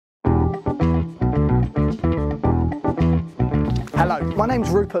Hello, my name's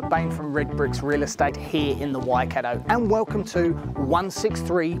Rupert Bain from Red Bricks Real Estate here in the Waikato, and welcome to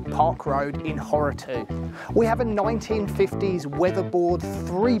 163 Park Road in Horotiu. We have a 1950s weatherboard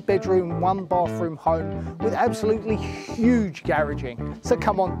 3-bedroom, 1-bathroom home with absolutely huge garaging. So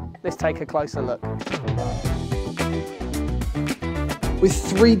come on, let's take a closer look. With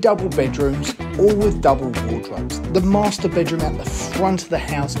 3 double bedrooms, all with double wardrobes. The master bedroom at the front of the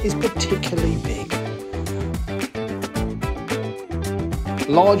house is particularly big.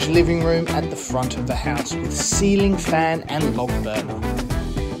 Large living room at the front of the house with ceiling fan and log burner.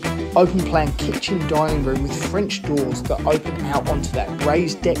 Open plan kitchen dining room with French doors that open out onto that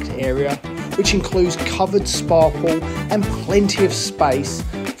raised decked area, which includes covered spa pool and plenty of space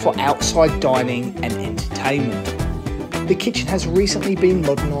for outside dining and entertainment. The kitchen has recently been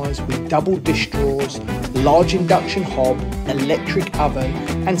modernised with double dish drawers, large induction hob, electric oven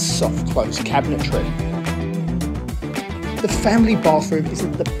and soft close cabinetry. The family bathroom is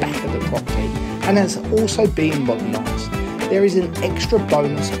at the back of the property and has also been modernised. There is an extra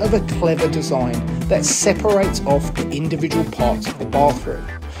bonus of a clever design that separates off the individual parts of the bathroom.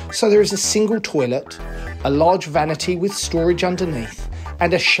 So there is a single toilet, a large vanity with storage underneath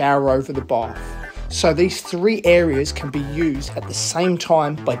and a shower over the bath. So these 3 areas can be used at the same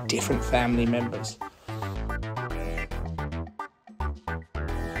time by different family members.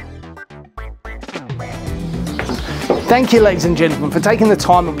 Thank you, ladies and gentlemen, for taking the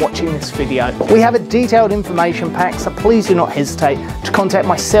time and watching this video. We have a detailed information pack, so please do not hesitate to contact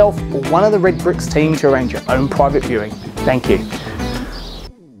myself or one of the Red Bricks team to arrange your own private viewing. Thank you.